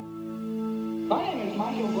I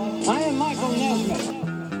am Michael Nesmith.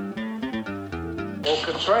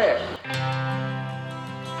 Or trash.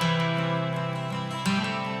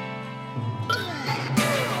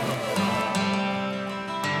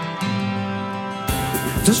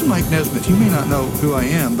 This is Mike Nesmith. You may not know who I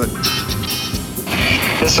am, but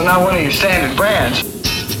This is not one of your standard brands.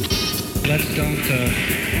 Let's don't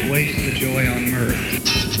waste the joy on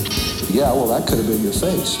mirth. Yeah, well, that could have been your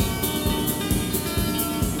face.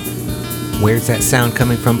 Where's That Sound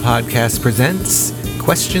Coming From podcast presents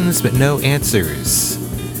Questions But No Answers,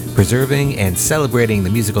 preserving and celebrating the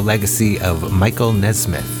musical legacy of Michael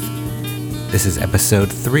Nesmith. This is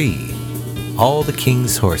episode 3, All the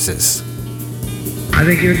King's Horses. I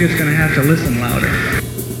think you're just going to have to listen louder.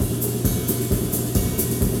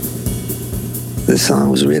 The song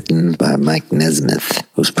was written by Mike Nesmith,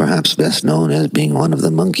 who's perhaps best known as being one of the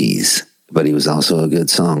Monkees, but he was also a good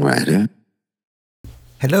songwriter.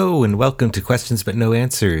 Hello and welcome to Questions But No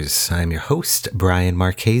Answers. I'm your host, Brian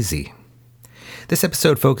Marchese. This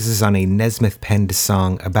episode focuses on a Nesmith-penned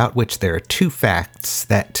song about which there are two facts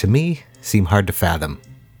that, to me, seem hard to fathom.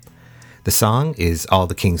 The song is All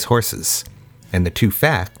the King's Horses, and the two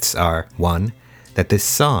facts are, one, that this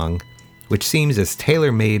song, which seems as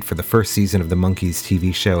tailor-made for the first season of the Monkees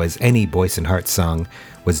TV show as any Boyce and Hart song,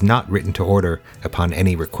 was not written to order upon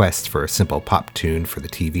any request for a simple pop tune for the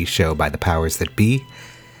TV show by the powers that be,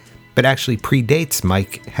 but actually predates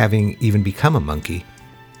Mike having even become a Monkee.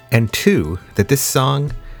 And two, that this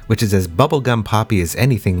song, which is as bubblegum poppy as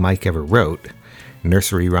anything Mike ever wrote,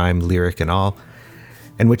 nursery rhyme, lyric and all,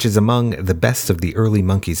 and which is among the best of the early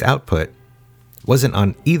Monkees output, wasn't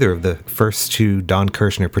on either of the first two Don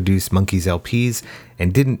Kirshner produced Monkees LPs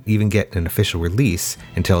and didn't even get an official release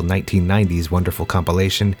until 1990's wonderful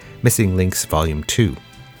compilation Missing Links Volume 2.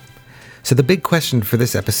 So the big question for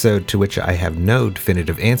this episode, to which I have no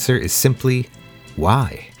definitive answer, is simply,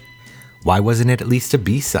 why? Why wasn't it at least a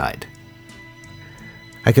B-side?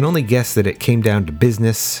 I can only guess that it came down to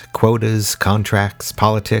business, quotas, contracts,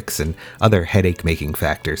 politics, and other headache-making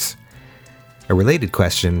factors. A related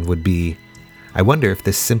question would be, I wonder if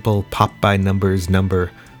this simple pop-by-numbers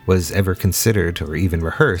number was ever considered or even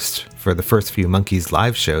rehearsed for the first few Monkees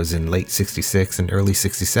live shows in late 66 and early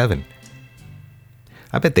 67.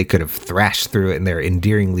 I bet they could have thrashed through it in their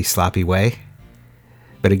endearingly sloppy way.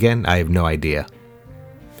 But again, I have no idea.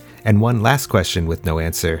 And one last question with no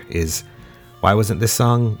answer is, why wasn't this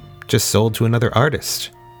song just sold to another artist?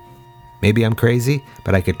 Maybe I'm crazy,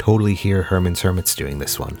 but I could totally hear Herman's Hermits doing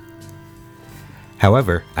this one.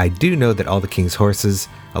 However, I do know that All the King's Horses,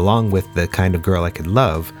 along with The Kind of Girl I Could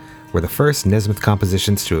Love, were the first Nesmith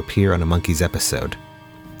compositions to appear on a Monkees episode.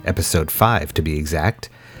 Episode 5, to be exact,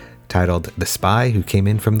 titled The Spy Who Came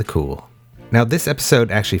In From the Cool. Now, this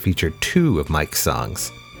episode actually featured 2 of Mike's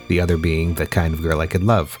songs, the other being The Kind of Girl I Could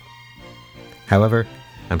Love. However,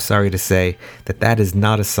 I'm sorry to say that is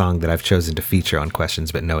not a song that I've chosen to feature on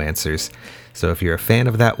Questions But No Answers, so if you're a fan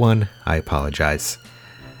of that one, I apologize.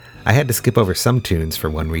 I had to skip over some tunes for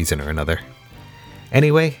one reason or another.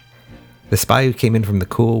 Anyway, The Spy Who Came In From the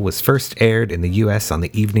Cool was first aired in the US on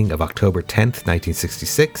the evening of October 10th,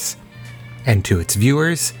 1966, and to its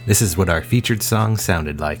viewers, this is what our featured song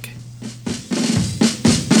sounded like.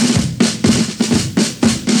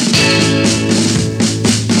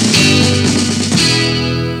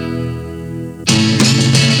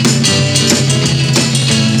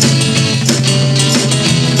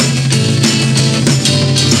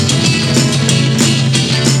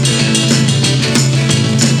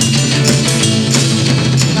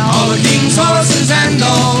 All the king's horses and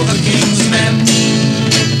all the king's men,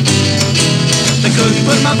 couldn't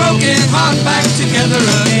put my broken heart back together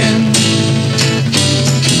again.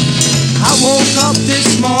 I woke up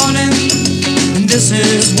this morning and this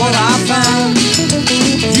is what I found.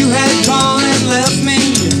 You had gone and left me,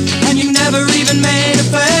 and you never even made a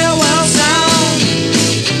farewell sound.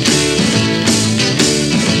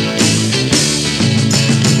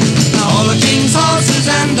 Now all the king's horses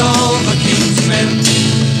and all the king's men,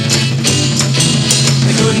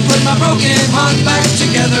 they couldn't put my broken heart back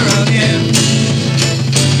together again.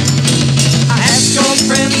 Your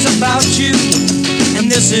friends about you,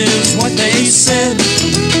 and this is what they said: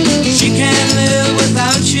 she can't live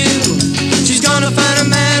without you, she's gonna find a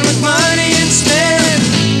man with money instead.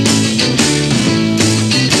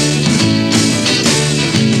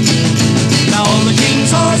 Now all the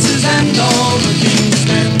king's horses and all the king's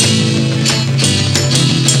men,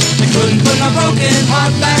 they couldn't put my broken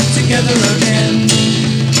heart back together again.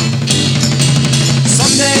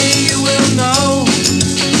 Someday you will know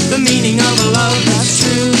the meaning of a love that's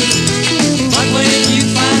true, but when you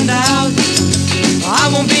find out,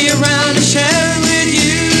 I won't won't be around to share it with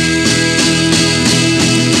you.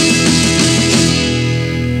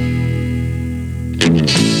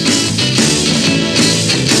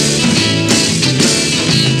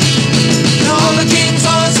 All the king's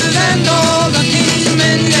horses and all the king's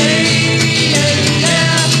men, yeah.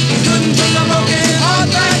 Couldn't put my broken heart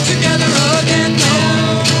back together again, no.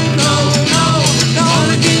 All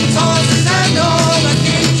the king's horses and all the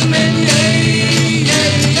king's men,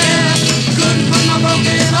 yeah. Couldn't put my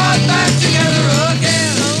broken heart back together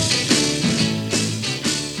again, no.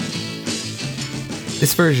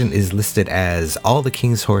 This version is listed as All the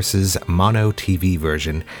King's Horses Mono TV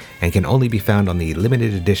version and can only be found on the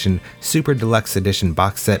limited edition Super Deluxe Edition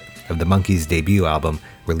box set of the Monkees' debut album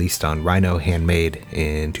released on Rhino Handmade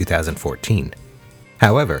in 2014.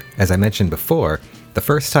 However, as I mentioned before, the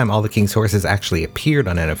first time All the King's Horses actually appeared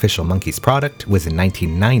on an official Monkees product was in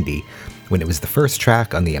 1990, when it was the first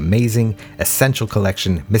track on the amazing, essential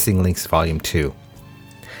collection Missing Links Volume 2.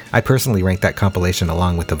 I personally rank that compilation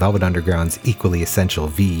along with the Velvet Underground's equally essential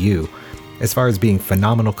VU, as far as being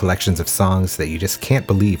phenomenal collections of songs that you just can't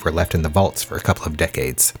believe were left in the vaults for a couple of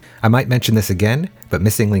decades. I might mention this again, but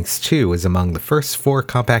Missing Links 2 is among the first 4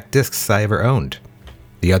 compact discs I ever owned.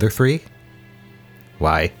 The other 3?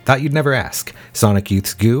 Why, thought you'd never ask. Sonic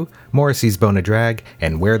Youth's Goo, Morrissey's Bone a Drag,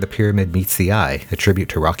 and Where the Pyramid Meets the Eye, a tribute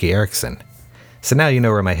to Rocky Erickson. So now you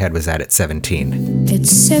know where my head was at 17. At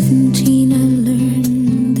 17 I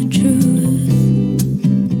learned the truth.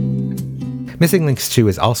 Missing Links 2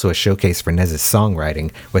 is also a showcase for Nez's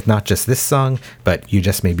songwriting, with not just this song, but You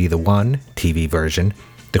Just May Be the One, TV version,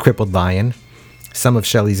 The Crippled Lion, some of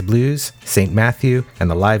Shelley's Blues, St. Matthew, and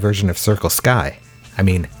the live version of Circle Sky. I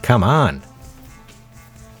mean, come on!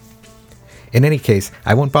 In any case,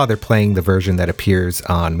 I won't bother playing the version that appears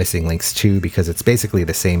on Missing Links 2 because it's basically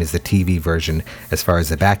the same as the TV version as far as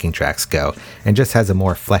the backing tracks go, and just has a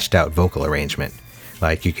more fleshed out vocal arrangement.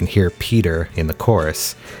 Like, you can hear Peter in the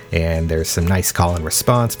chorus, and there's some nice call and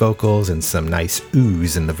response vocals and some nice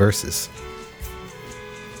oohs in the verses.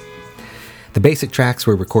 The basic tracks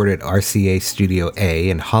were recorded at RCA Studio A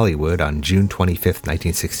in Hollywood on June 25th,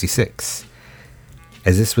 1966.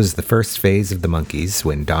 As this was the first phase of the Monkees,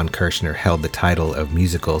 when Don Kirshner held the title of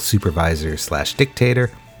musical supervisor/dictator,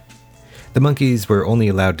 the Monkees were only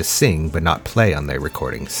allowed to sing but not play on their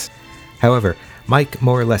recordings. However, Mike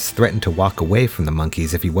more or less threatened to walk away from the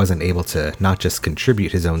Monkees if he wasn't able to not just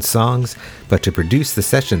contribute his own songs, but to produce the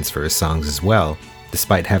sessions for his songs as well,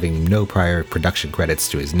 despite having no prior production credits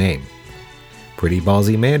to his name. Pretty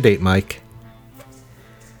ballsy mandate, Mike.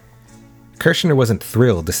 Kirshner wasn't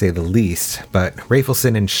thrilled, to say the least, but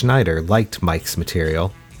Rafelson and Schneider liked Mike's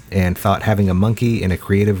material and thought having a monkey in a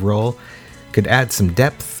creative role could add some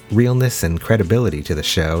depth, realness, and credibility to the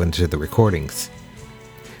show and to the recordings.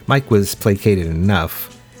 Mike was placated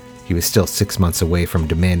enough. He was still 6 months away from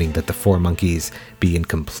demanding that the 4 Monkees be in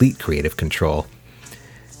complete creative control.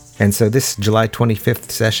 And so this July 25th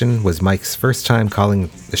session was Mike's first time calling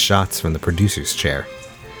the shots from the producer's chair.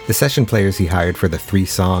 The session players he hired for the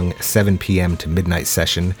 3-song 7 p.m. to midnight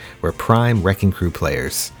session were prime Wrecking Crew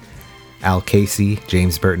players. Al Casey,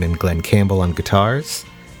 James Burton, and Glenn Campbell on guitars,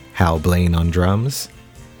 Hal Blaine on drums,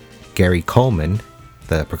 Gary Coleman,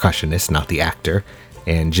 the percussionist, not the actor,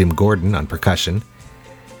 and Jim Gordon on percussion,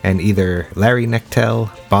 and either Larry Knechtel,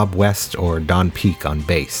 Bob West, or Don Peake on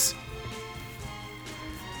bass.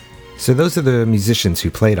 So those are the musicians who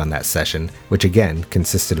played on that session, which again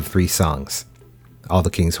consisted of 3 songs. All the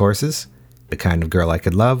King's Horses, The Kind of Girl I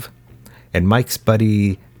Could Love, and Mike's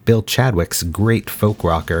buddy Bill Chadwick's great folk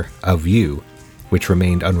rocker, Of You, which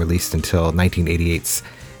remained unreleased until 1988's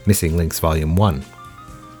Missing Links Volume 1.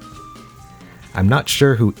 I'm not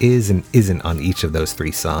sure who is and isn't on each of those 3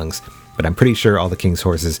 songs, but I'm pretty sure All the King's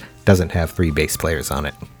Horses doesn't have 3 bass players on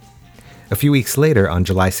it. A few weeks later, on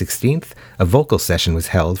July 16th, a vocal session was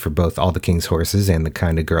held for both All the King's Horses and The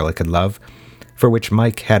Kind of Girl I Could Love, for which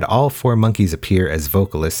Mike had all 4 Monkees appear as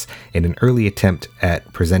vocalists in an early attempt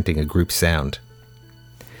at presenting a group sound.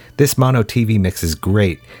 This mono TV mix is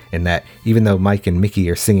great in that even though Mike and Mickey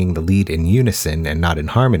are singing the lead in unison and not in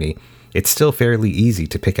harmony, it's still fairly easy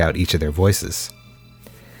to pick out each of their voices.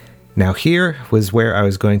 Now here was where I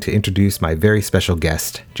was going to introduce my very special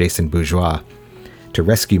guest, Jason Bourgeois, to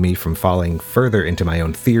rescue me from falling further into my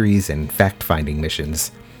own theories and fact-finding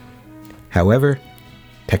missions. However,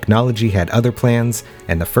 technology had other plans,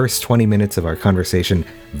 and the first 20 minutes of our conversation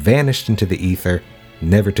vanished into the ether,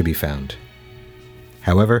 never to be found.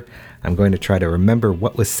 However, I'm going to try to remember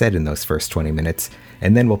what was said in those first 20 minutes,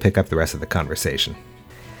 and then we'll pick up the rest of the conversation.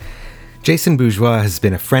 Jason Bourgeois has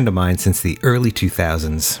been a friend of mine since the early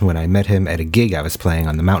 2000s when I met him at a gig I was playing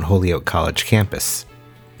on the Mount Holyoke College campus.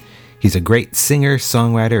 He's a great singer,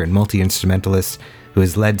 songwriter, and multi-instrumentalist who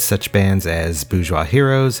has led such bands as Bourgeois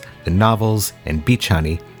Heroes, The Novels, and Beach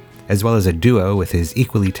Honey, as well as a duo with his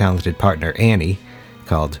equally talented partner Annie,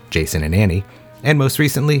 called Jason and Annie, and most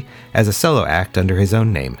recently as a solo act under his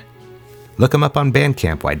own name. Look him up on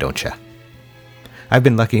Bandcamp, why don't ya? I've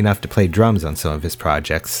been lucky enough to play drums on some of his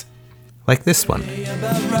projects, like this one.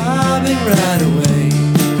 Right away,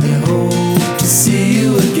 I hope to see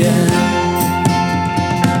you again.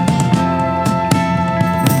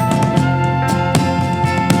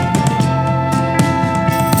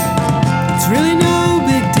 It's really no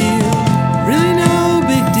big deal, really no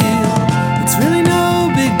big deal. It's really no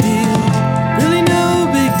big deal, really no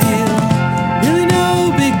big deal, really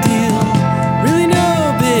no big deal, really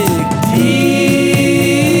no big deal.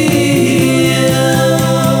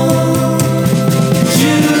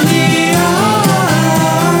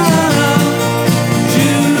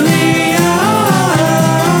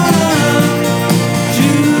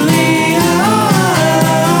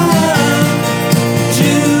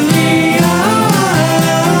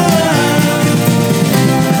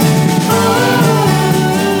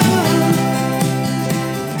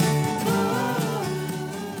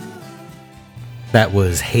 That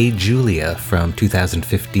was Hey Julia from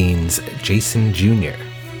 2015's Jason Jr.,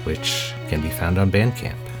 which can be found on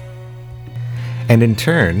Bandcamp. And in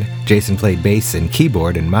turn, Jason played bass and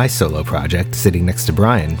keyboard in my solo project, Sitting Next to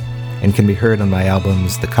Brian, and can be heard on my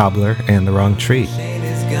albums The Cobbler and The Wrong Tree. Shane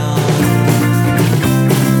is gone.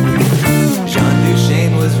 Jean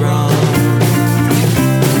Duchesne was wrong,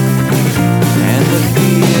 and the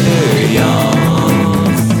theater yawns.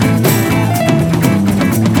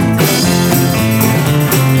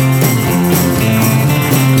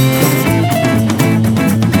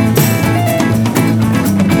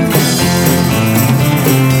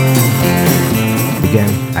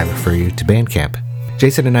 Again, I refer you to Bandcamp.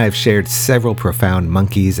 Jason and I have shared several profound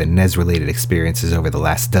Monkees and Nez-related experiences over the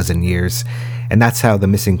last dozen years, and that's how the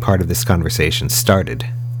missing part of this conversation started.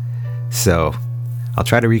 So, I'll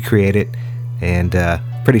try to recreate it, and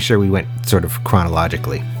pretty sure we went sort of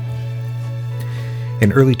chronologically.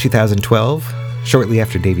 In early 2012, shortly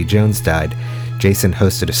after Davy Jones died, Jason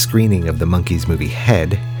hosted a screening of the Monkees movie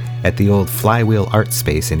Head at the old Flywheel Art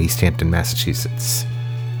Space in East Hampton, Massachusetts.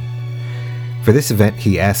 For this event,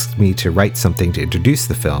 he asked me to write something to introduce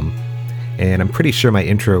the film, and I'm pretty sure my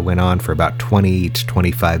intro went on for about 20 to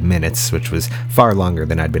 25 minutes, which was far longer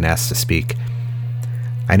than I'd been asked to speak.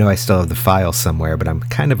 I know I still have the file somewhere, but I'm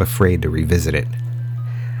kind of afraid to revisit it.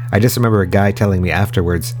 I just remember a guy telling me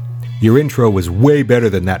afterwards, "Your intro was way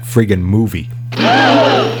better than that friggin' movie."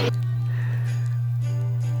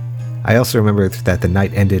 I also remember that the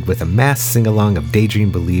night ended with a mass sing-along of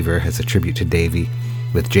Daydream Believer as a tribute to Davy,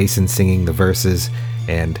 with Jason singing the verses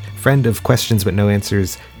and friend of Questions But No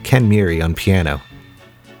Answers, Ken Meary, on piano.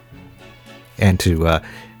 And to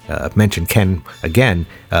mention Ken again,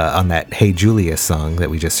 on that Hey Julia song that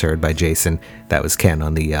we just heard by Jason, that was Ken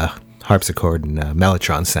on the harpsichord and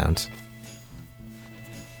mellotron sounds.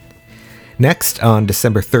 Next, on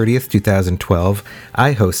December 30th, 2012,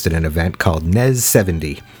 I hosted an event called Nez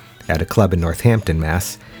 70 at a club in Northampton,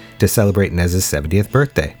 Mass, to celebrate Nez's 70th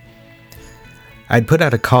birthday. I'd put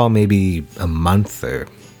out a call maybe a month or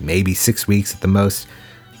maybe 6 weeks at the most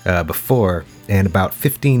before, and about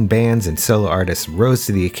 15 bands and solo artists rose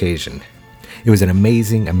to the occasion. It was an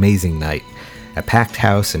amazing, amazing night. A packed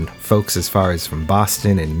house, and folks as far as from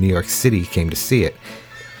Boston and New York City came to see it.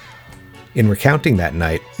 In recounting that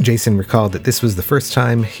night, Jason recalled that this was the first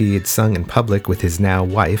time he had sung in public with his now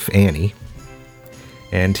wife, Annie.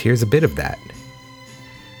 And here's a bit of that.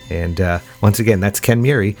 And once again, that's Ken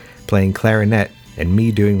Meary playing clarinet, and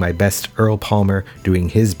me doing my best Earl Palmer doing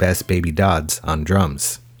his best Baby Dodds on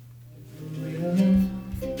drums.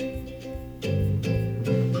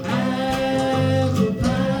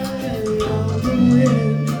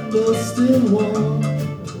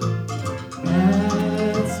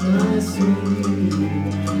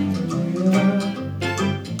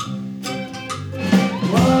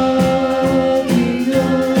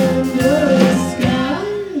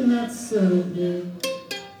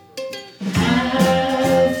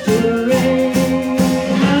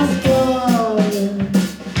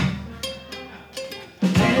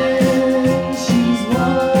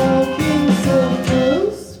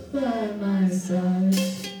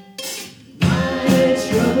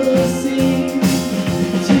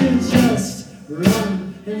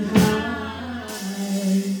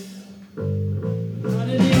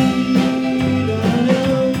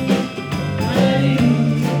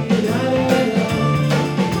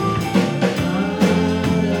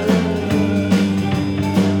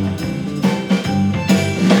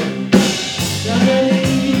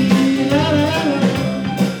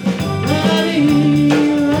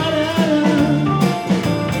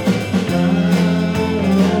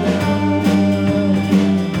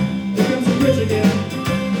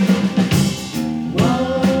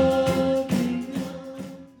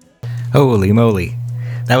 Holy moly.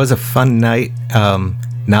 That was a fun night.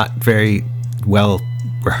 Not very well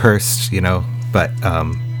rehearsed, but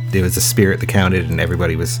it was a spirit that counted, and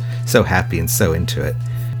everybody was so happy and so into it.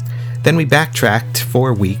 Then we backtracked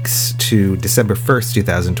 4 weeks to December 1st,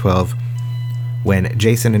 2012, when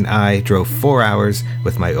Jason and I drove 4 hours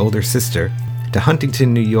with my older sister to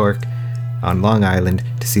Huntington, New York, on Long Island,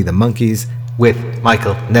 to see the Monkees with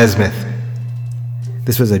Michael Nesmith.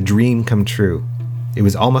 This was a dream come true. It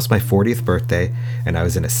was almost my 40th birthday, and I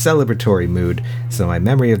was in a celebratory mood, so my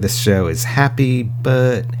memory of this show is happy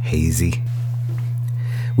but hazy.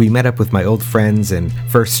 We met up with my old friends and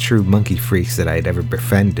first true monkey freaks that I had ever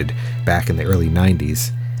befriended back in the early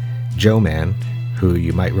 90s. Joe Man, who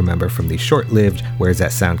you might remember from the short-lived Where's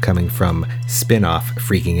That Sound Coming From spin-off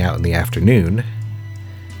Freaking Out in the Afternoon,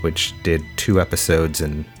 which did 2 episodes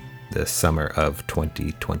in the summer of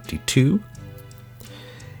 2022.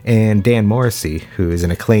 And Dan Morrissey, who is an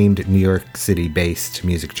acclaimed New York City-based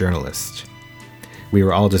music journalist. We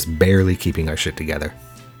were all just barely keeping our shit together.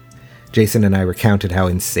 Jason and I recounted how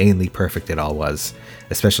insanely perfect it all was,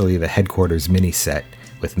 especially the headquarters mini-set,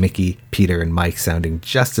 with Mickey, Peter, and Mike sounding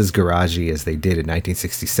just as garagey as they did in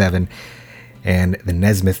 1967, and the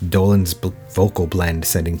Nesmith-Dolenz vocal blend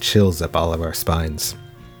sending chills up all of our spines.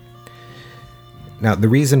 Now, the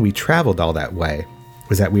reason we traveled all that way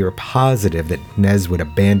was that we were positive that Nez would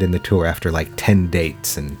abandon the tour after like 10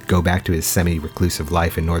 dates and go back to his semi-reclusive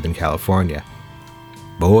life in Northern California.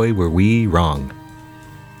 Boy, were we wrong.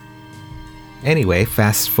 Anyway,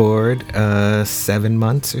 fast forward 7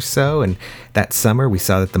 months or so, and that summer we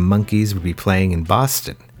saw that the Monkees would be playing in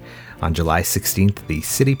Boston on July 16th at the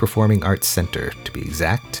City Performing Arts Center, to be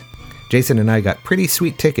exact. Jason and I got pretty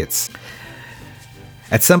sweet tickets.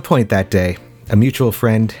 At some point that day, a mutual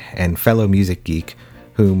friend and fellow music geek,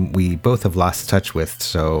 whom we both have lost touch with,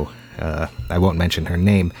 so I won't mention her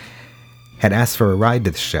name, had asked for a ride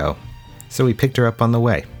to the show, so we picked her up on the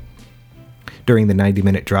way. During the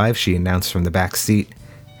 90-minute drive, she announced from the back seat,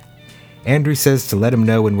 "Andrew says to let him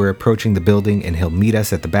know when we're approaching the building and he'll meet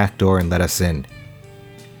us at the back door and let us in."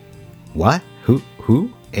 "What?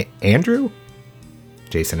 Who? Andrew?"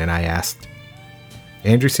 Jason and I asked.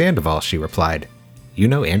 "Andrew Sandoval," she replied. "You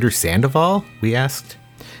know Andrew Sandoval?" we asked.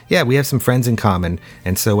 "Yeah, we have some friends in common,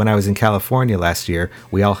 and so when I was in California last year,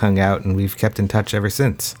 we all hung out and we've kept in touch ever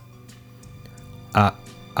since."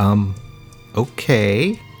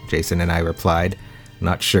 Okay, Jason and I replied,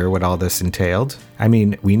 not sure what all this entailed. I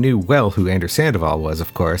mean, we knew well who Andrew Sandoval was,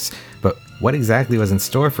 of course, but what exactly was in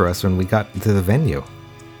store for us when we got to the venue?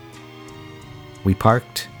 We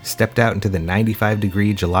parked, stepped out into the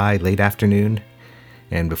 95-degree July late afternoon,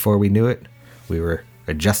 and before we knew it, we were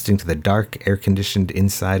adjusting to the dark, air-conditioned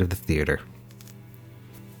inside of the theater.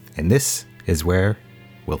 And this is where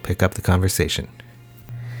we'll pick up the conversation.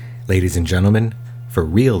 Ladies and gentlemen, for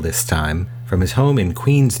real this time, from his home in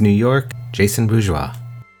Queens, New York, Jason Bourgeois.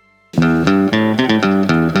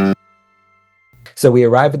 So we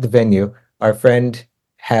arrive at the venue. Our friend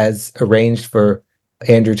has arranged for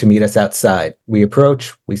Andrew to meet us outside. We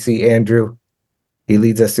approach, we see Andrew. He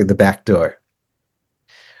leads us through the back door.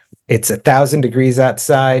 It's 1,000 degrees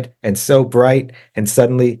outside and so bright, and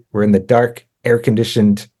suddenly we're in the dark,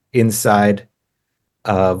 air-conditioned inside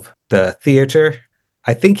of the theater.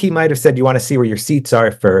 I think he might have said, "You want to see where your seats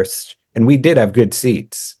are first?" And we did have good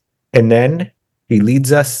seats. And then he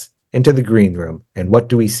leads us into the green room. And what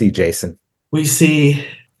do we see, Jason? We see,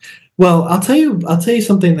 well, I'll tell you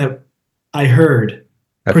something that I heard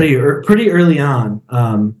pretty early on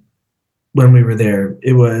when we were there.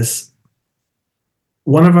 It was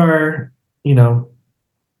one of our,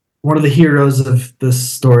 one of the heroes of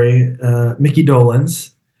this story, Mickey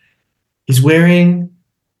Dolenz. He's wearing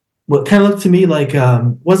what kind of looked to me like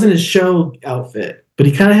wasn't his show outfit, but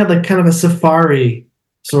he kind of had like kind of a safari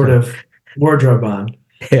sort of wardrobe on.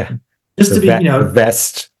 Yeah. Just to be,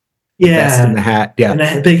 vest. Yeah. Vest and the hat. Yeah. And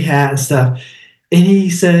a big hat and stuff. And he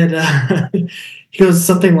said, he goes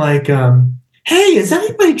something like, "Hey, has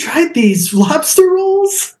anybody tried these lobster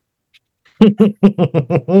rolls?"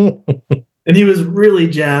 And he was really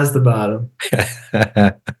jazzed about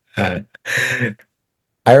them.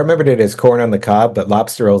 I remembered it as corn on the cob, but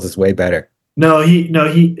lobster rolls is way better. He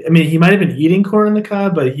might have been eating corn on the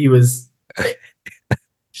cob, but he was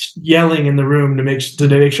yelling in the room to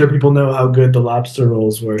make sure people know how good the lobster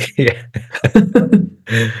rolls were. Yeah.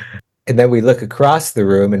 And then we look across the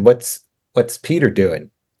room, and what's Peter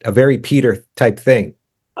doing? A very Peter type thing.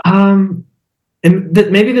 And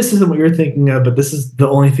maybe this isn't what you're thinking of, but this is the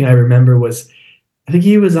only thing I remember was, I think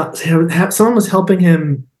someone was helping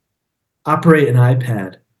him operate an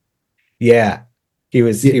iPad. Yeah. He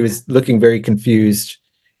was looking very confused,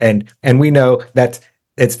 And we know that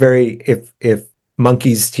it's very, if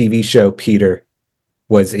Monkees TV show Peter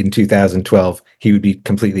was in 2012, he would be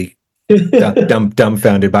completely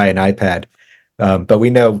dumbfounded by an iPad. But we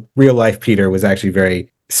know real life Peter was actually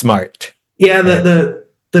very smart. Yeah,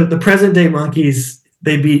 the present day Monkees,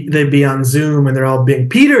 they'd be on Zoom and they're all being,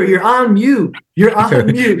 Peter, you're on mute. You're on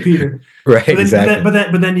mute, Peter. Right, exactly.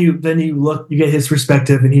 But then you look, you get his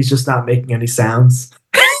perspective, and he's just not making any sounds.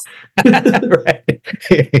 Right.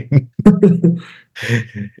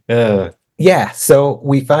 Yeah, so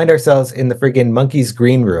we find ourselves in the friggin' Monkees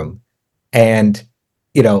green room, and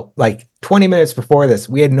like 20 minutes before this,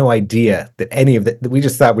 we had no idea that any of that. We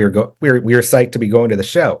just thought we were psyched to be going to the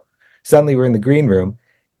show. Suddenly, we're in the green room.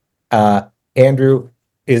 Andrew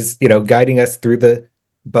is guiding us through the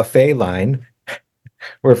buffet line.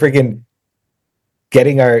 We're friggin'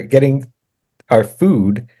 getting our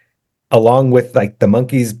food along with like the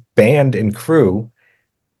Monkees band and crew.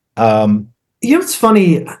 It's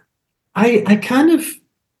funny. I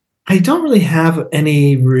don't really have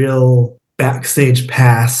any real backstage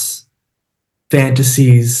pass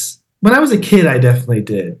fantasies. When I was a kid, I definitely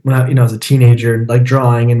did. When I was a teenager, like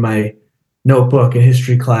drawing in my notebook in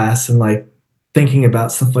history class and like thinking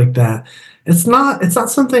about stuff like that. It's not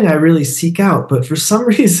something I really seek out, but for some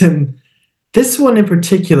reason, this one in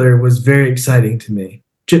particular was very exciting to me.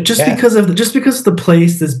 Just because of the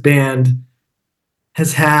place this band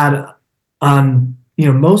has had on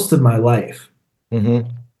most of my life, mm-hmm.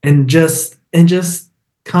 and just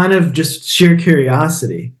kind of just sheer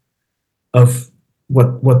curiosity of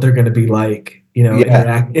what they're going to be like,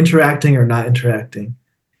 interacting or not interacting.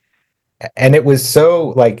 And it was so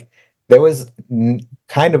like there was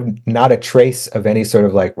kind of not a trace of any sort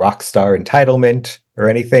of like rock star entitlement or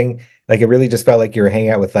anything. Like it really just felt like you were hanging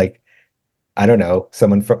out with like, I don't know,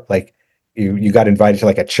 someone from like you got invited to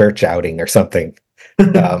like a church outing or something.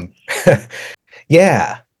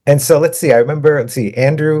 Yeah. And so let's see,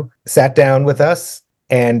 Andrew sat down with us,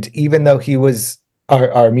 and even though he was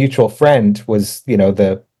our mutual friend was,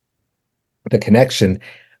 the connection,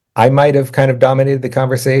 I might have kind of dominated the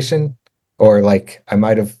conversation, or like I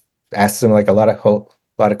might have asked him like a lot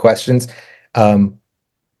of questions,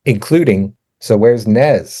 including, so where's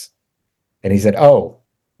Nez? And he said, oh,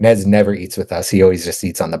 Nez never eats with us. He always just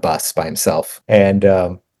eats on the bus by himself. And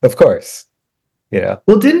of course,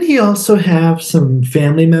 Well, didn't he also have some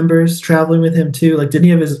family members traveling with him too? Like, didn't he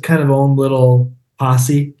have his kind of own little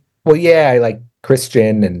posse? Well, yeah, like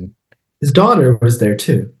Christian, and his daughter was there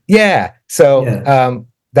too. Yeah. So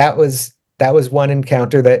that was one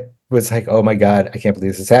encounter that was like, oh my God, I can't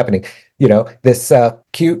believe this is happening. This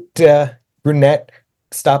cute brunette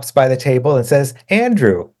stops by the table and says,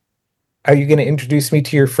 Andrew, are you going to introduce me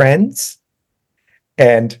to your friends?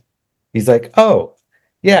 And he's like, oh,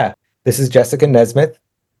 yeah, this is Jessica Nesmith,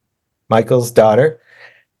 Michael's daughter.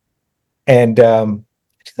 And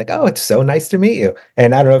she's like, oh, it's so nice to meet you.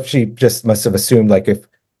 And I don't know if she just must have assumed like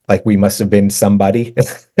we must have been somebody,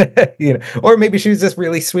 or maybe she was just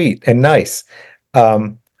really sweet and nice.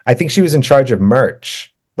 I think she was in charge of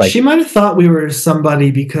merch. Like she might have thought we were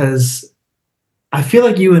somebody because I feel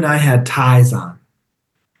like you and I had ties on.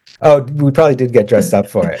 Oh, we probably did get dressed up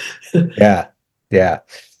for it. Yeah. Yeah.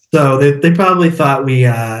 So they probably thought we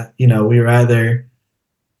were either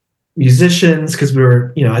musicians, because we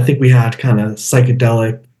were, I think we had kind of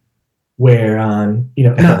psychedelic wear on,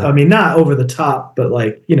 not over the top, but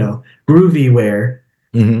like, groovy wear.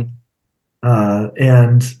 Mm-hmm.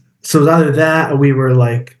 And so it was either that or we were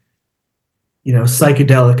like,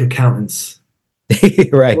 psychedelic accountants.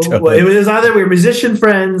 Right. Well, it was either we were musician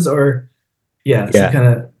friends or, some kind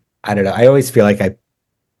of. I don't know. I always feel like I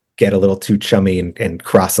get a little too chummy and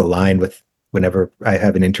cross a line with whenever I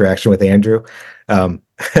have an interaction with Andrew.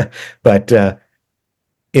 But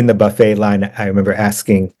in the buffet line, I remember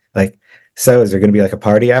asking like, so is there going to be like a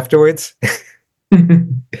party afterwards?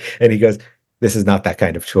 And he goes, this is not that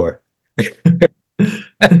kind of tour.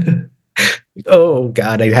 Oh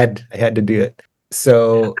God, I had to do it.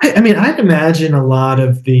 So I'd imagine a lot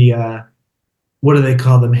of the what do they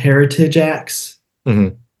call them? Heritage acts.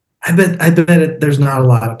 Mm-hmm. I bet there's not a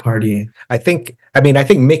lot of partying. I think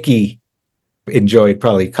Mickey enjoyed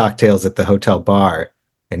probably cocktails at the hotel bar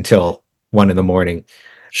until 1 a.m.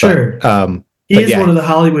 Sure. But, he is one of the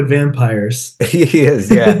Hollywood vampires. He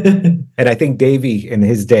is, yeah. And I think Davey in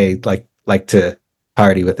his day liked to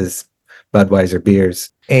party with his Budweiser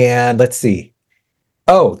beers. And let's see.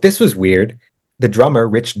 Oh, this was weird. The drummer,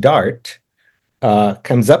 Rich Dart,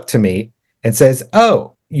 comes up to me and says,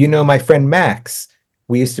 oh, my friend Max.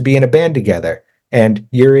 We used to be in a band together, and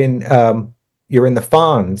you're in the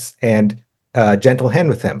Fonz and Gentle Hen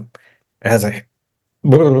with him. And I was like,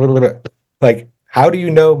 like, how do you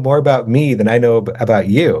know more about me than I know about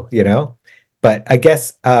you, you know? But I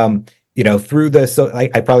guess, through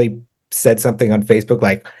I probably said something on Facebook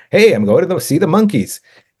like, hey, I'm going to see the Monkees.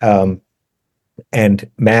 And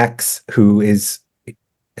Max, who is,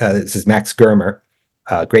 this is Max Germer,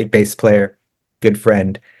 great bass player, good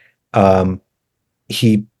friend.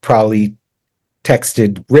 He probably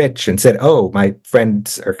texted Rich and said, oh, my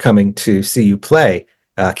friends are coming to see you play.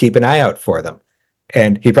 Keep an eye out for them.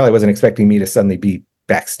 And he probably wasn't expecting me to suddenly be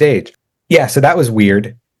backstage. Yeah, so that was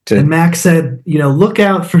weird. And Max said, look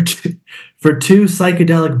out for two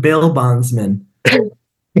psychedelic bail bondsmen.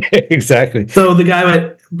 Exactly. So the guy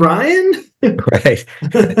went, Brian? Right.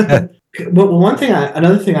 Well,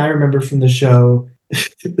 another thing I remember from the show,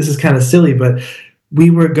 this is kind of silly, but we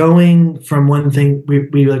were going from one thing,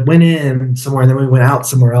 we like went in somewhere and then we went out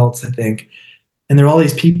somewhere else, I think. And there were all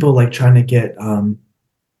these people like trying to get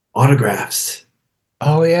autographs.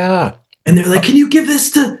 Oh yeah. And they're like, can you give this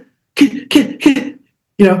to,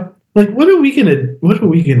 like, what are we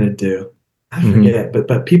gonna do? I forget, but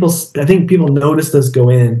I think people noticed us go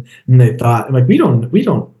in and they thought, I'm like, I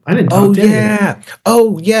didn't talk to anyone.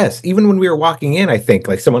 Oh yes. Even when we were walking in, I think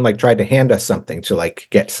like someone like tried to hand us something to like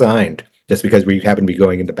get signed just because we happened to be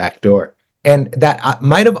going in the back door. And that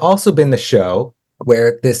might have also been the show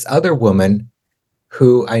where this other woman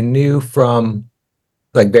who I knew from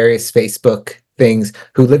like various Facebook things,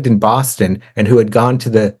 who lived in Boston and who had gone to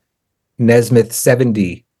the Nesmith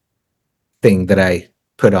 70 thing that I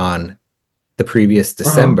put on the previous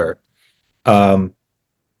December.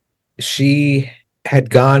 She had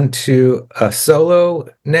gone to a solo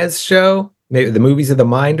Nes show, maybe the Movies of the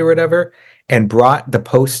Mind or whatever, and brought the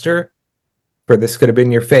poster for This Could Have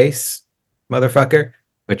Been Your Face, Motherfucker,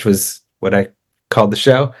 which was what I called the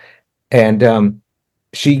show. And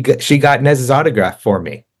she got Nes's autograph for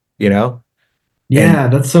me, Yeah,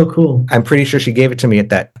 that's so cool. I'm pretty sure she gave it to me at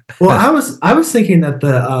that. Well, I was thinking that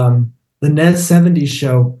the Nes 70s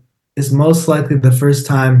show is most likely the first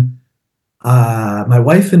time my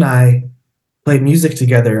wife and I played music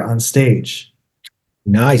together on stage.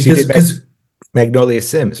 Nice. You did Magnolia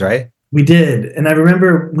Sims, right? We did. And I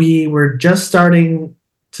remember we were just starting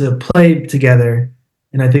to play together.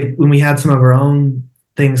 And I think when we had some of our own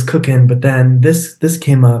things cooking, but then this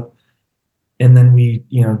came up and then we,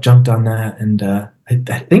 jumped on that. And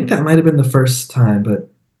I think that might have been the first time, but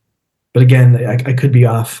again, I could be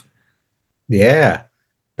off. Yeah,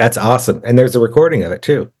 that's awesome. And there's a recording of it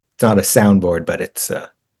too. It's not a soundboard, but it's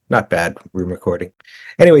not bad room recording.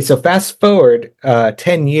 Anyway, so fast forward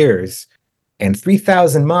 10 years and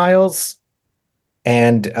 3,000 miles,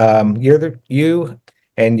 and you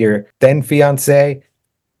and your then fiance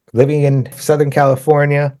living in Southern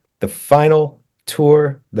California, the final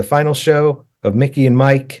tour, the final show of Mickey and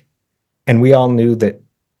Mike, and we all knew that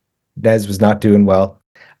Nes was not doing well.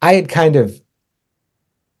 I had kind of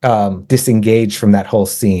disengaged from that whole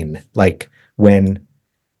scene, like when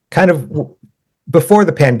kind of before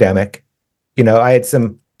the pandemic, I had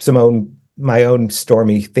my own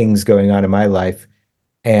stormy things going on in my life,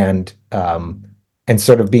 and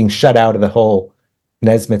sort of being shut out of the whole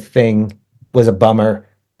Nesmith thing was a bummer.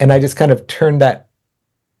 And I just kind of turned that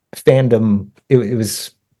fandom. It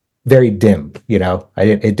was very dim,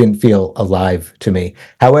 it didn't feel alive to me.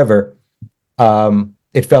 However,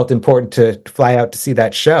 it felt important to fly out to see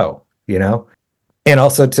that show, and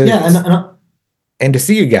also to, and to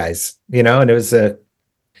see you guys, and it was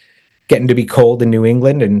getting to be cold in New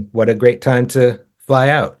England, and what a great time to fly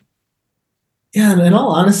out. Yeah. And in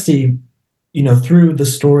all honesty, through the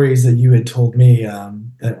stories that you had told me,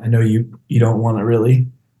 that I know you don't want to really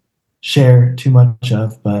share too much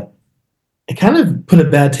of, but it kind of put a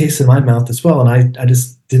bad taste in my mouth as well. And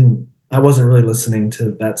I wasn't really listening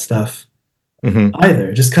to that stuff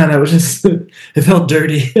either. Just kind of it felt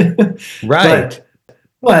dirty. Right.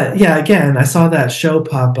 But yeah, again, I saw that show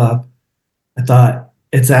pop up. I thought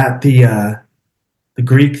it's at the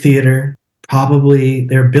Greek Theater. Probably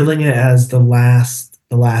they're billing it as the last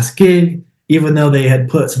gig, even though they had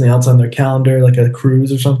put something else on their calendar, like a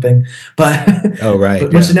cruise or something. But oh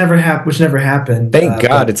right, which never happened. Thank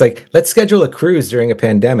God. It's like, let's schedule a cruise during a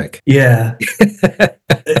pandemic. Yeah,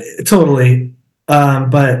 totally.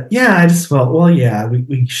 But yeah, I just felt, well, yeah,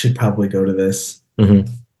 we should probably go to this.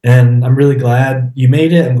 And I'm really glad you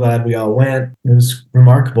made it. I'm glad we all went. It was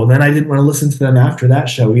remarkable. Then I didn't want to listen to them after that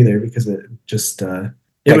show either, because it just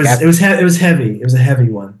it was heavy. It was a heavy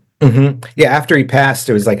one. Yeah, after he passed,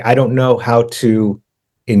 it was like, I don't know how to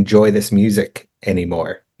enjoy this music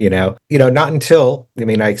anymore. Not until,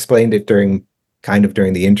 I explained it during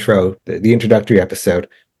the intro, the introductory episode,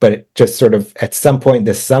 but it just sort of at some point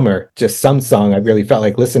this summer, just some song I really felt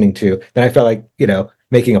like listening to. Then I felt like,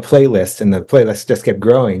 making a playlist, and the playlist just kept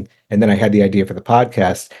growing. And then I had the idea for the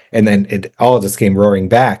podcast, and then it all just came roaring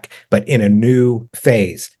back, but in a new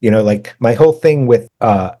phase. Like my whole thing with,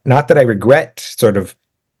 not that I regret sort of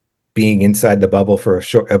being inside the bubble for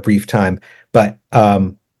a brief time, but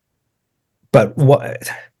what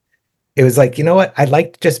it was like, what? I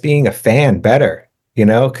liked just being a fan better,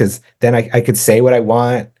 because then I could say what I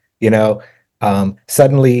want,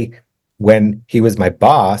 suddenly when he was my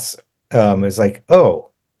boss, it was like, oh,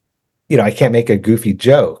 I can't make a goofy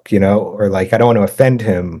joke, or like, I don't want to offend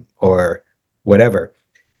him or whatever.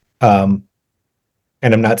 And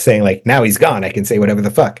I'm not saying like, now he's gone, I can say whatever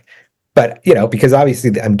the fuck, but, because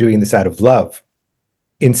obviously I'm doing this out of love.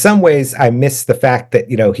 In some ways, I miss the fact that,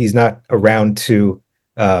 he's not around to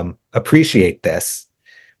appreciate this,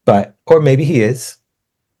 or maybe he is.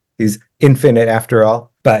 He's infinite after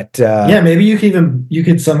all. But maybe you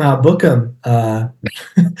could somehow book him down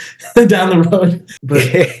the road.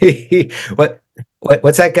 But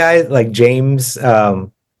what's that guy like James?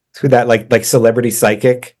 Who that like celebrity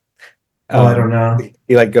psychic? I don't know.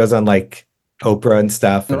 He like goes on like Oprah and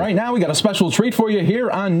stuff. And right now, we got a special treat for you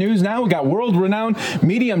here on News Now. We got world-renowned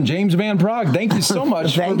medium James Van Prague. Thank you so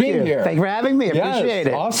much for being here. Thank you for having me. Appreciate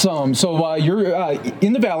it. Awesome. So you're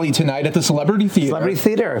in the Valley tonight at the Celebrity Theater. Celebrity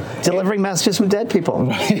Theater, delivering messages from dead people.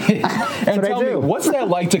 Right. And tell me, what's that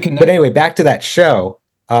like to connect? But anyway, back to that show.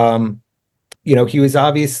 He was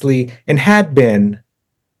obviously and had been.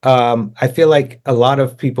 I feel like a lot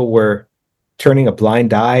of people were turning a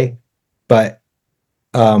blind eye, but.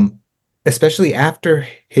 Especially after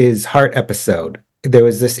his heart episode, there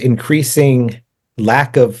was this increasing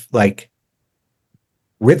lack of like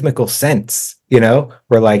rhythmical sense,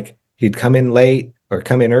 where like he'd come in late or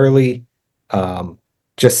come in early.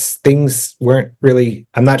 Just things weren't really,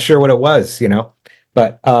 I'm not sure what it was,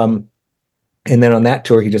 but, and then on that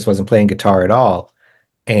tour, he just wasn't playing guitar at all.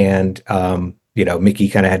 And, Mickey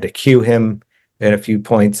kind of had to cue him at a few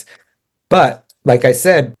points, but like I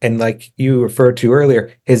said, and like you referred to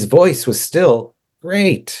earlier, his voice was still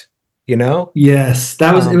great, Yes,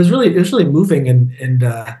 that was it was really moving, and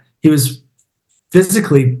he was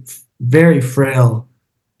physically very frail,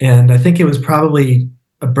 and I think it was probably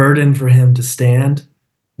a burden for him to stand.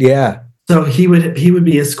 Yeah. So he would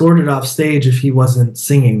be escorted off stage if he wasn't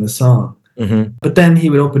singing the song. Mm-hmm. But then he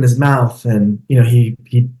would open his mouth, and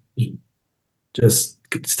he just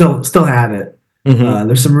still had it. Mm-hmm.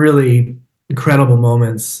 There's some really incredible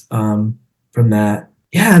moments from that.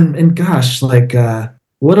 Yeah, and gosh, like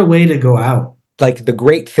what a way to go out. Like the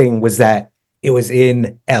great thing was that it was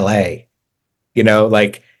in LA.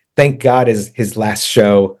 Like thank God his last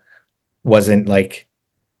show wasn't like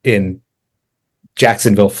in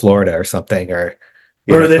Jacksonville, Florida or something, or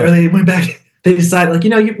they went back. They decided, like,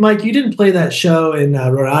 Mike, you didn't play that show in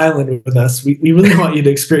Rhode Island with us. We really want you to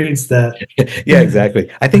experience that. Yeah,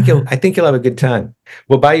 exactly. I think you'll have a good time.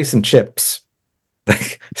 We'll buy you some chips,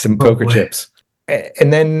 like some poker chips,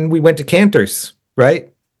 and then we went to Canter's,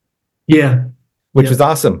 right? Yeah, which was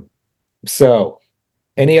awesome. So,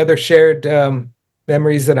 any other shared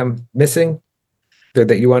memories that I'm missing, or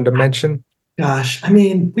that you wanted to mention? Gosh, I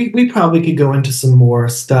mean, we probably could go into some more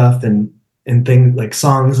stuff and things like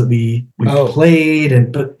songs that we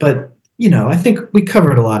played, but I think we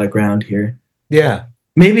covered a lot of ground here. Yeah.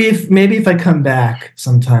 Maybe if I come back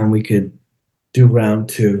sometime, we could do round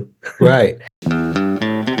 2. Right. But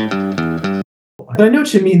I know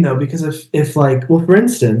what you mean though, because if like, well, for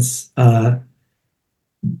instance, All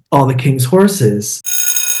the King's Horses.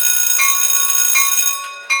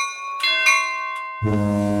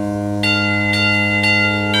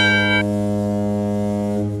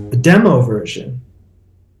 Demo version.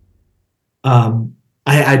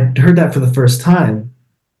 I heard that for the first time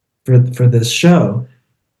for this show,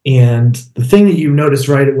 and the thing that you notice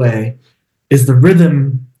right away is the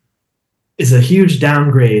rhythm is a huge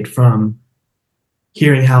downgrade from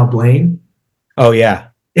hearing Hal Blaine. Oh yeah,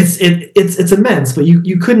 it's immense, but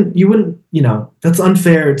you wouldn't that's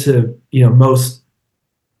unfair to most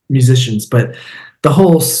musicians, but the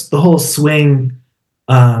whole swing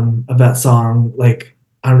of that song, like,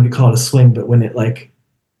 I don't know if you call it a swing, but when it like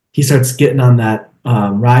he starts getting on that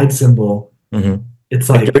ride cymbal, mm-hmm. It's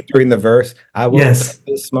like during the verse, I will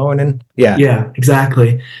this morning. Yeah,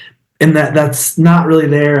 exactly. And that's not really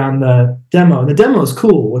there on the demo. And the demo is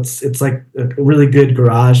cool. It's like a really good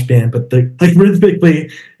garage band, but rhythmically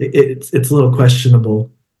it's a little questionable.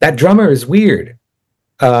 That drummer is weird.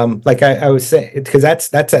 Like I was saying, because that's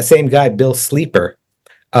that same guy, Bill Sleeper.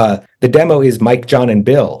 The demo is Mike, John, and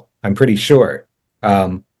Bill, I'm pretty sure.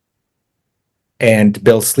 And and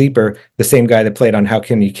Bill Sleeper, the same guy that played on How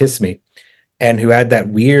Can You Kiss Me, and who had that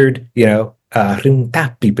weird, and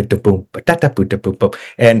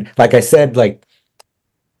like I said, like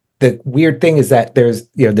the weird thing is that there's,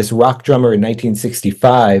 this rock drummer in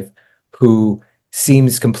 1965 who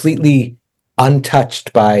seems completely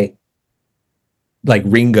untouched by like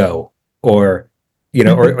Ringo or,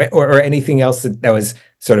 or anything else that was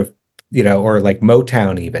sort of, or like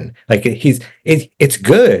Motown even. Like it's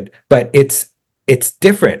good, but it's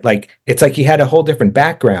different. Like it's like he had a whole different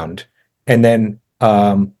background and then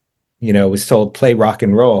was told play rock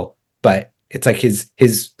and roll, but it's like his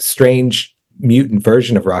strange mutant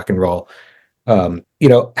version of rock and roll.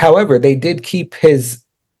 However, they did keep his,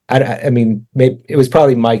 I mean, maybe it was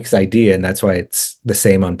probably Mike's idea, and that's why it's the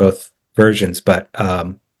same on both versions, but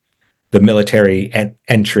the military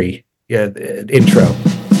entry intro.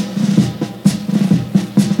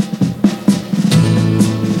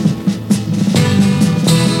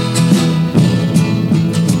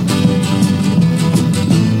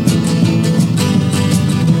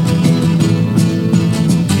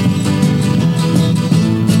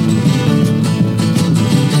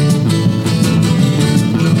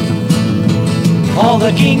 All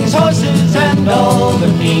the king's horses and all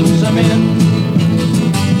the king's men,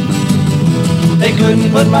 they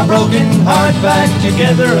couldn't put my broken heart back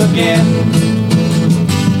together again.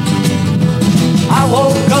 I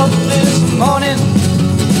woke up this morning,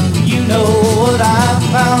 you know what I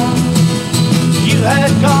found. You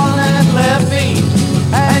had gone and left me,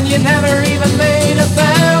 and you never even made a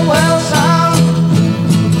farewell sound.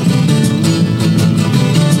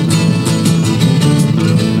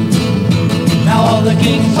 Now all the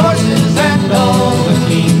king's horses and all the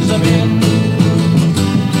king's men,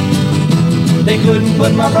 they couldn't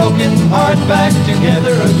put my broken heart back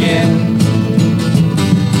together again.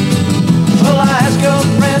 Well, I asked your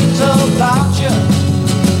friends about you,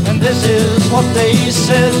 and this is what they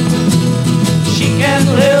said. She can't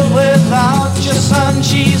live without your son,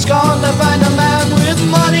 she's gone to find a man with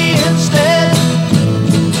money instead.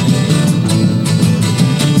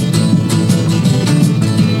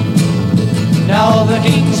 Now all the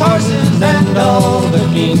king's horses and all the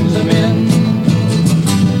king's men,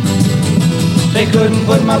 they couldn't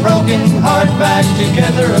put my broken heart back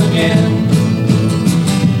together again.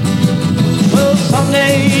 Well,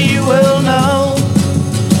 someday you will know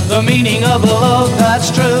the meaning of a love that's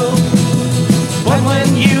true,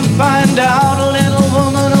 when you find out a little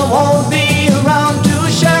woman won't be around to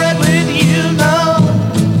share it with you, no.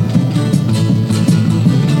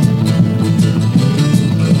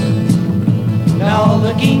 Now all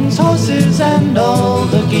the king's horses and all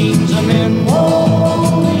the king's men,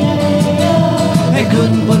 oh yeah, they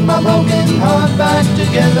couldn't put my broken heart back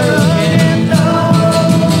together again, no.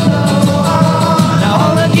 Now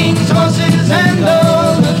all the king's horses and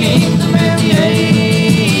all the king's men,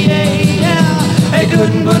 yeah, they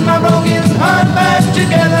couldn't put my broken heart back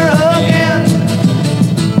together again.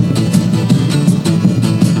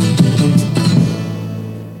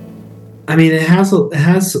 I mean, it has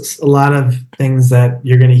a lot of things that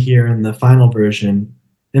you're going to hear in the final version.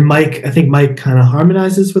 And I think Mike kind of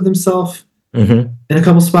harmonizes with himself in a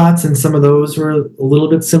couple spots, and some of those were a little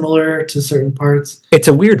bit similar to certain parts. It's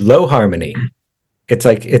a weird low harmony. It's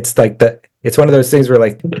one of those things where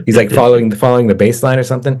like he's like following the bass line or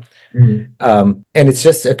something. And it's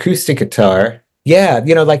just acoustic guitar. Yeah,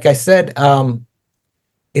 like I said,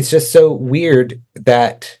 it's just so weird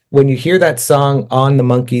that when you hear that song on the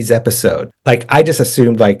Monkees episode, like I just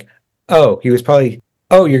assumed like, you're going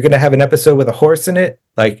to have an episode with a horse in it?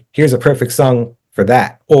 Like, here's a perfect song for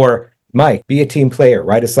that. Or, Mike, be a team player,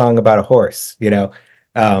 write a song about a horse, because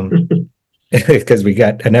we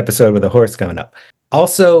got an episode with a horse coming up.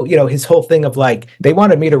 Also, his whole thing of like, they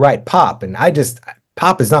wanted me to write pop, and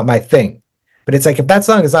pop is not my thing. But it's like, if that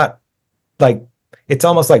song is not like, it's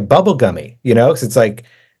almost like bubblegummy, because it's like,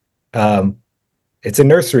 it's a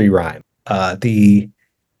nursery rhyme. The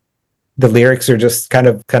lyrics are just kind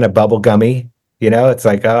of bubblegummy, it's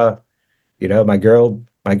like,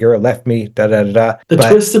 my girl left me, da da da da.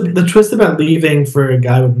 The twist about leaving for a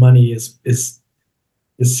guy with money is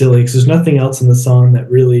silly, because there's nothing else in the song that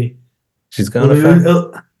really she's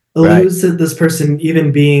gonna alludes to this person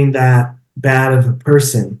even being that bad of a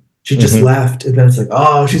person. She just left, and then it's like,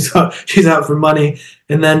 oh, she's out for money,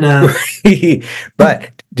 and then.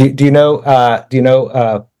 But do you know?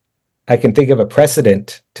 I can think of a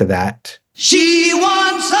precedent to that. She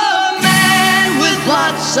wants a man with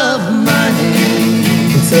lots of money.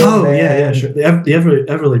 Yeah, sure. The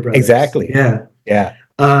Everly Brothers. Exactly. Yeah.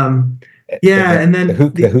 And then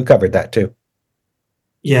the Who covered that too.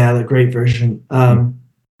 Yeah, the great version.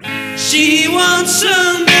 She wants want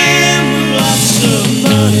some man with lots of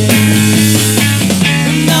money,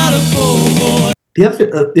 not a poor boy. The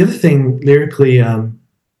other thing lyrically, I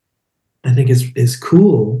think is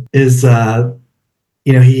cool is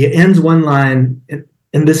he ends one line,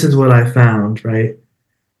 and this is what I found, right?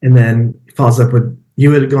 And then follows up with,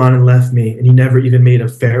 "You had gone and left me, and you never even made a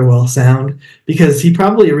farewell sound," because he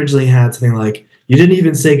probably originally had something like, "You didn't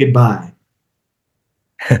even say goodbye."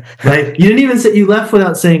 Right? You didn't even say, you left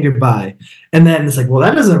without saying goodbye. And then it's like, well,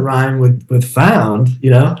 that doesn't rhyme with found,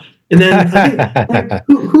 And then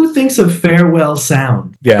who thinks of farewell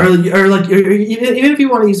sound? Yeah. Or even if you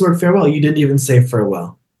want to use the word farewell, you didn't even say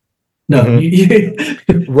farewell. No.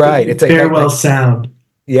 Right. It's farewell sound.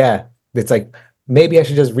 Yeah. It's like, maybe I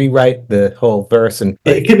should just rewrite the whole verse. And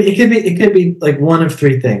it could be like one of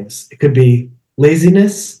three things. It could be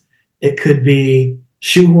laziness. It could be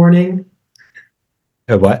shoehorning.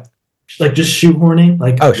 What? Like just shoehorning.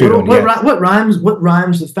 Like shoehorning. What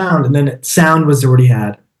rhymes with found, and then sound was already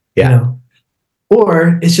had. Yeah.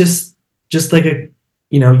 Or it's just like a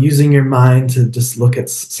using your mind to just look at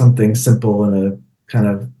something simple in a kind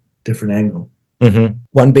of different angle. Mm-hmm.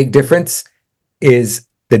 One big difference is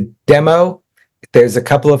the demo. There's a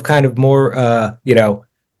couple of kind of more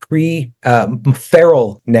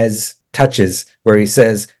feral Nez touches where he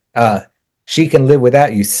says, "She can live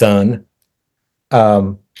without you, son."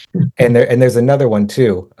 And there's another one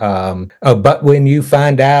too. But when you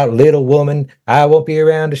find out, little woman, I won't be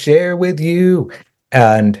around to share with you.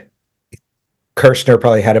 And Kirshner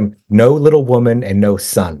probably had him, no little woman and no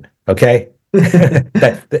son. Okay,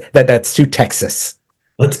 that's too Texas.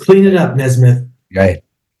 Let's clean it up, Nesmith. Right.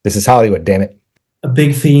 This is Hollywood, damn it. A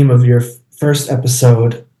big theme of your first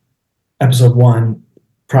episode 1,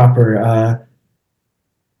 proper.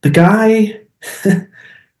 The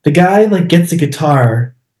guy like gets a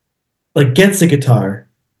guitar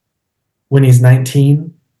when he's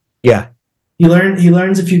 19. Yeah. He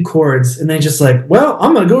learns a few chords, and then he's just like, well,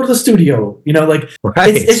 I'm gonna go to the studio.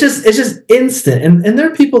 Right. It's just instant. And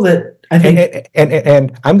there are people that I think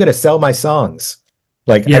and I'm gonna sell my songs.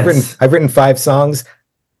 Like, yes. I've written 5 songs.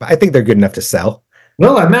 I think they're good enough to sell.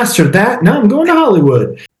 Well, I mastered that. Now I'm going to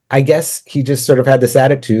Hollywood. I guess he just sort of had this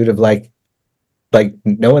attitude of like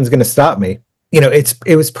no one's gonna stop me.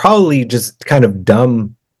 It was probably just kind of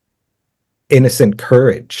dumb, innocent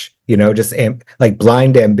courage, just like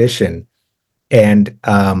blind ambition. And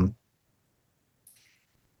I'm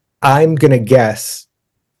going to guess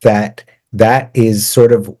that is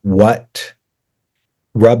sort of what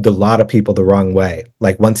rubbed a lot of people the wrong way.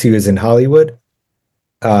 Like, once he was in Hollywood,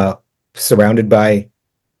 surrounded by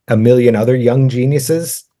a million other young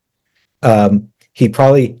geniuses, he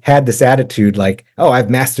probably had this attitude like, oh, I've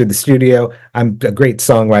mastered the studio. I'm a great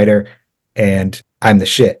songwriter and I'm the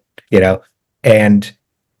shit, and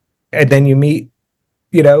then you meet,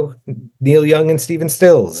 Neil Young and Stephen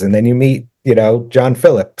Stills. And then you meet, John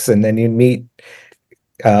Phillips, and then you meet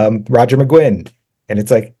Roger McGuinn. And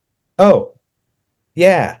it's like, oh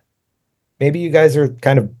yeah, maybe you guys are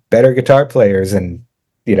kind of better guitar players. And,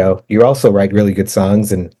 you also write really good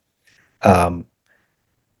songs. And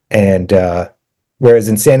whereas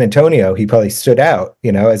in San Antonio, he probably stood out,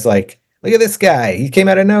 as like, look at this guy. He came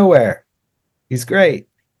out of nowhere. He's great.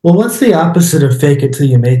 Well, what's the opposite of fake it till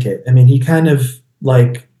you make it? I mean, he kind of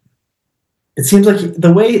like, it seems like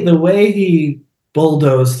the way he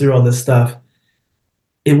bulldozed through all this stuff,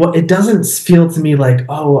 it doesn't feel to me like,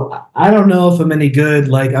 oh, I don't know if I'm any good.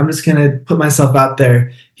 Like, I'm just going to put myself out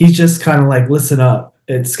there. He's just kind of like, listen up.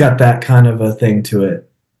 It's got that kind of a thing to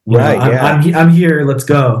it. Right. I'm here. Let's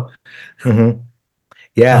go. Mm-hmm.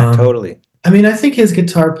 Yeah, totally. I mean, I think his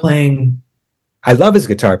guitar playing. I love his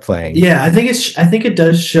guitar playing. Yeah, I think it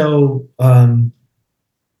does show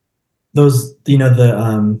those.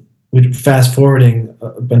 We're fast forwarding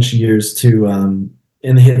a bunch of years to, and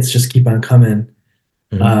the hits just keep on coming.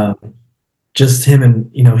 Mm-hmm. Just him,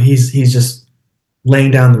 and he's just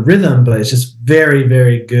laying down the rhythm, but it's just very,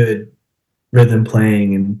 very good rhythm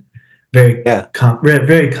playing, and very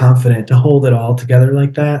very confident to hold it all together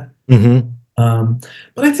like that. Mm-hmm.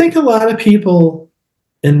 But I think a lot of people,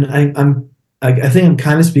 and I think I'm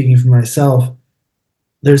kind of speaking for myself.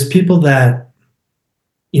 There's people that,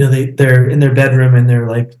 they're in their bedroom and they're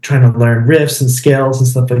like trying to learn riffs and scales and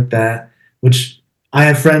stuff like that, which I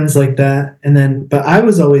have friends like that. But I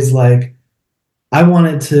was always like, I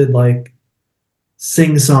wanted to like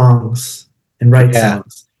sing songs and write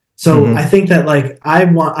songs. So I think that like I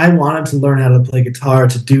wanted to learn how to play guitar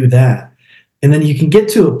to do that. And then you can get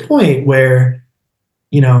to a point where,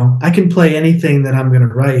 I can play anything that I'm going to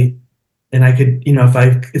write. And I could,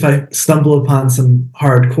 if I stumble upon some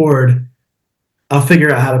hard chord, I'll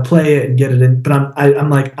figure out how to play it and get it in. But I'm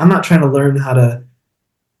like, I'm not trying to learn how to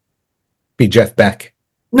be Jeff Beck.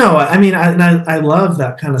 No, I mean, I love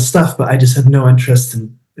that kind of stuff, but I just have no interest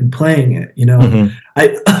in playing it. You know, Mm-hmm.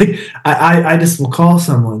 I just will call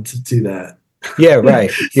someone to do that. Yeah,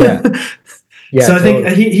 right. Yeah. Yeah. So I think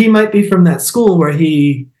he might be from that school where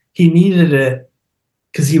he needed it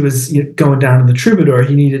because he was going down to the Troubadour.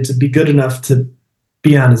 He needed to be good enough to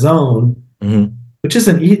be on his own, mm-hmm. which is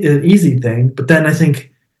an easy thing. But then I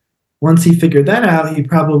think once he figured that out, he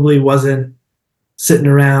probably wasn't sitting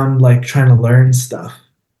around like trying to learn stuff.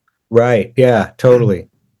 Right. Yeah, totally.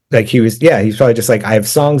 Like he's probably just like, I have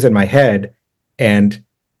songs in my head and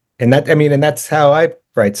that's how I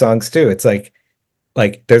write songs too. It's like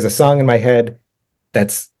there's a song in my head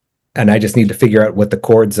and I just need to figure out what the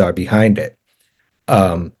chords are behind it.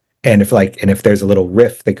 And if there's a little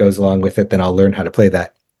riff that goes along with it, then I'll learn how to play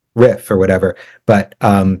that riff or whatever. But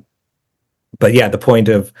yeah, the point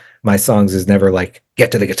of my songs is never like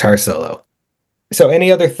get to the guitar solo. So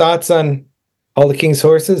any other thoughts on All the King's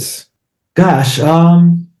Horses? Gosh,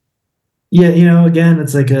 yeah, again,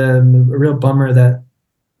 it's like a real bummer that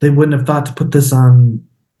they wouldn't have thought to put this on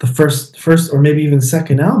the first or maybe even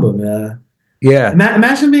second album. Yeah.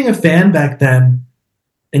 Imagine being a fan back then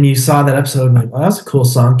and you saw that episode and like, oh, that's a cool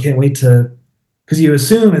song. Can't wait to, because you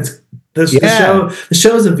assume it's the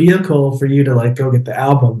show is a vehicle for you to like go get the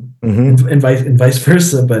album mm-hmm. and vice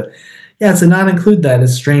versa. But yeah, to not include that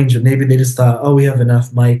is strange. And maybe they just thought, oh, we have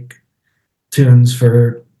enough Mike tunes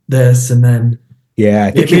for this, and then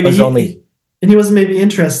I think he wasn't maybe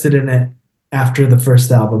interested in it after the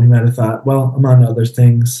first album. He might have thought, well, I'm on other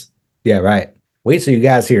things. Yeah, right. Wait till you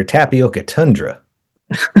guys hear Tapioca Tundra.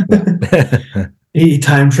 He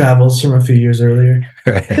time travels from a few years earlier.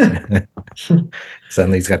 Right.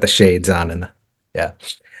 Suddenly he's got the shades on and yeah.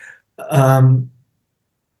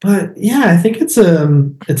 But yeah, I think it's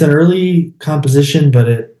an early composition, but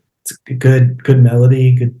it's a good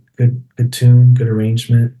melody, good tune, good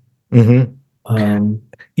arrangement. Mm-hmm.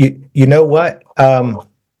 You know what?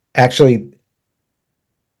 Actually,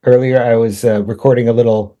 earlier I was recording a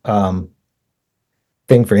little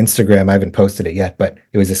thing for Instagram. I haven't posted it yet, but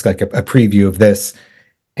it was just like a preview of this,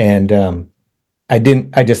 and I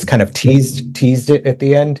just kind of teased it at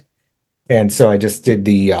the end, and so I just did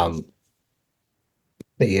the and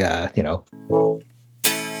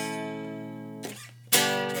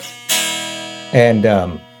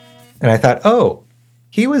I thought, oh,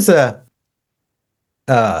 he was a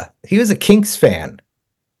Kinks fan,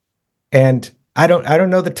 and I don't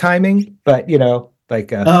know the timing, but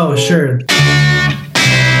oh sure.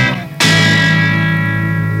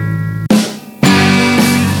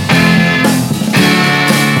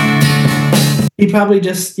 He probably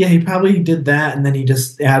did that, and then he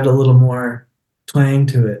just added a little more twang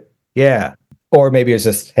to it. Yeah, or maybe it's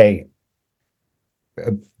just 10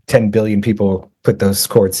 billion people put those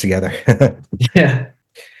chords together. Yeah.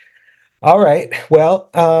 All right. Well,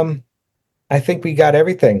 I think we got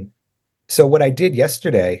everything. So what I did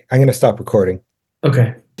yesterday, I'm going to stop recording.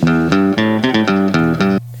 Okay.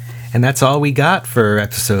 And that's all we got for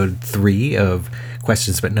episode 3 of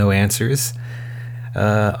Questions But No Answers.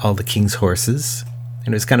 All the King's Horses.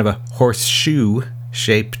 And it was kind of a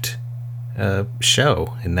horseshoe-shaped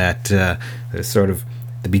show in that there's sort of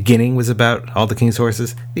the beginning was about All the King's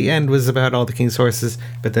Horses, the end was about All the King's Horses,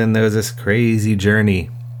 but then there was this crazy journey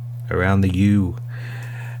around the U.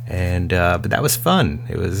 And but that was fun.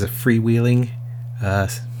 It was a freewheeling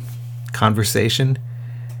conversation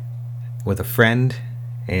with a friend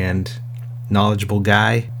and knowledgeable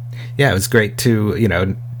guy. Yeah, it was great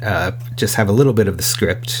to, just have a little bit of the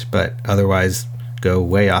script, but otherwise go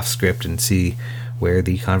way off script and see where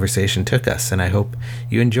the conversation took us. And I hope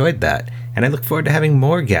you enjoyed that. And I look forward to having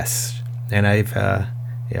more guests. And I've,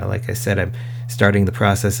 like I said, I'm starting the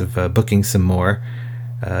process of booking some more.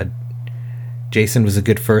 Jason was a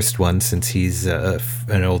good first one since he's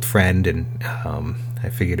an old friend, and I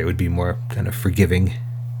figured it would be more kind of forgiving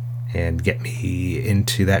and get me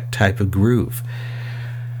into that type of groove.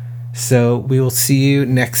 So we will see you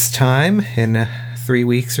next time in 3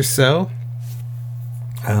 weeks or so.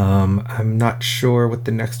 I'm not sure what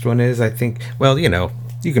the next one is. I think, well, you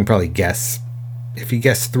can probably guess. If you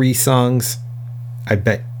guess 3 songs, I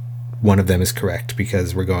bet one of them is correct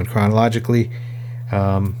because we're going chronologically.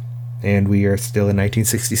 And we are still in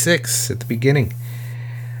 1966 at the beginning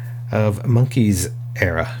of Monkees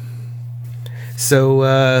era.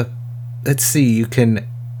 So let's see. You can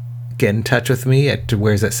get in touch with me at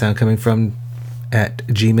Where's That Sound Coming From at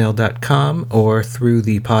gmail.com, or through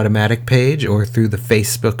the Podomatic page, or through the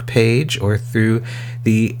Facebook page, or through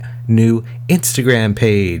the new Instagram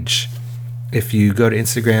page. if you go to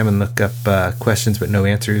Instagram and look up Questions But No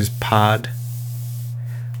Answers pod,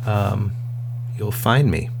 you'll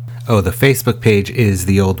find me. Oh, the Facebook page is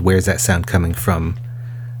the old Where's That Sound Coming From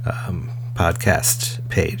podcast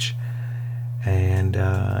page. And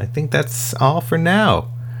I think that's all for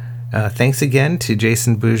now. Thanks again to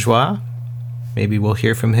Jason Bourgeois. Maybe we'll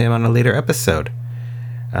hear from him on a later episode.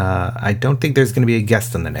 I don't think there's going to be a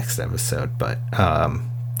guest on the next episode, but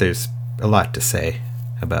there's a lot to say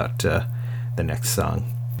about the next song.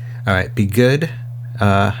 All right, be good.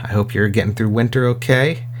 I hope you're getting through winter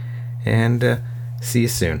okay, and see you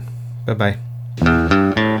soon. Bye-bye.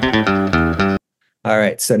 All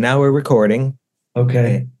right, so now we're recording.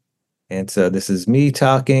 Okay. And so this is me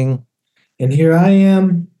talking. And here I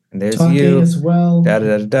am. And there's talking you. As well.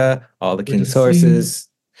 Da-da-da-da. All the king's horses.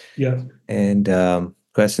 Yeah. And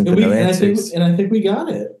questions but no answers. And I think we got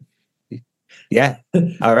it. Yeah.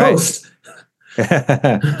 All right. Post.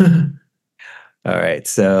 All right,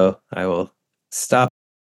 so I will stop